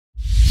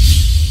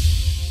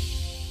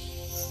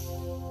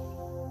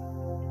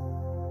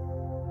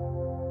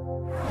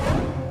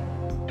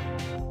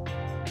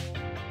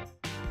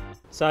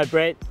So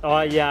Brett,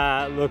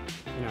 I'm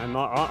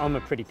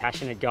a pretty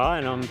passionate guy,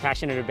 and I'm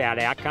passionate about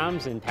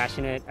outcomes and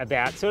passionate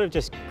about sort of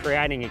just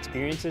creating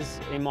experiences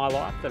in my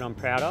life that I'm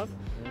proud of.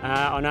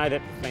 I know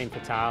that the theme for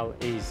TAL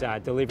is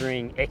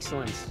delivering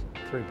excellence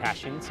through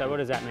passion. So what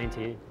does that mean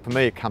to you? For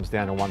me, it comes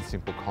down to one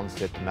simple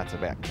concept, and that's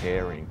about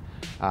caring.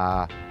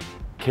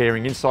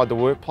 Caring inside the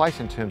workplace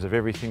in terms of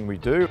everything we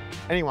do.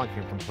 Anyone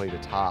can complete a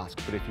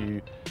task, but if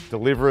you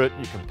deliver it,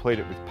 you complete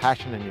it with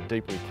passion and you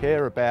deeply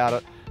care about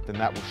it, then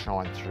that will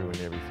shine through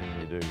in everything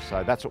you do.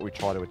 So that's what we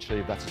try to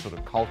achieve. That's the sort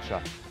of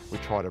culture we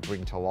try to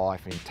bring to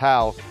life in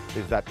TAL,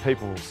 is that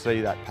people will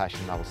see that passion,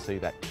 they will see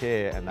that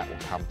care, and that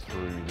will come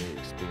through in the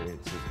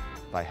experiences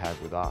they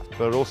have with us.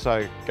 But it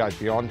also goes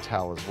beyond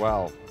TAL as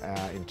well,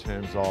 in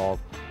terms of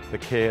the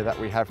care that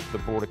we have for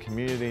the broader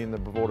community and the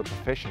broader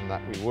profession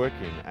that we work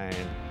in.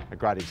 And a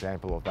great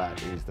example of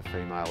that is the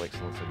Female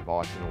Excellence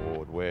Advising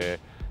Award, where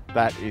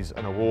that is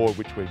an award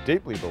which we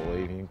deeply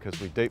believe in, because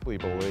we deeply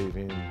believe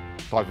in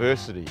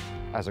diversity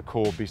as a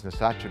core business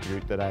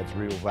attribute that adds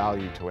real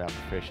value to our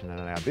profession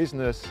and our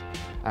business,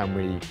 and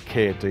we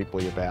care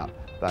deeply about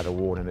that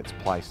award and its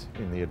place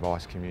in the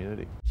advice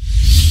community.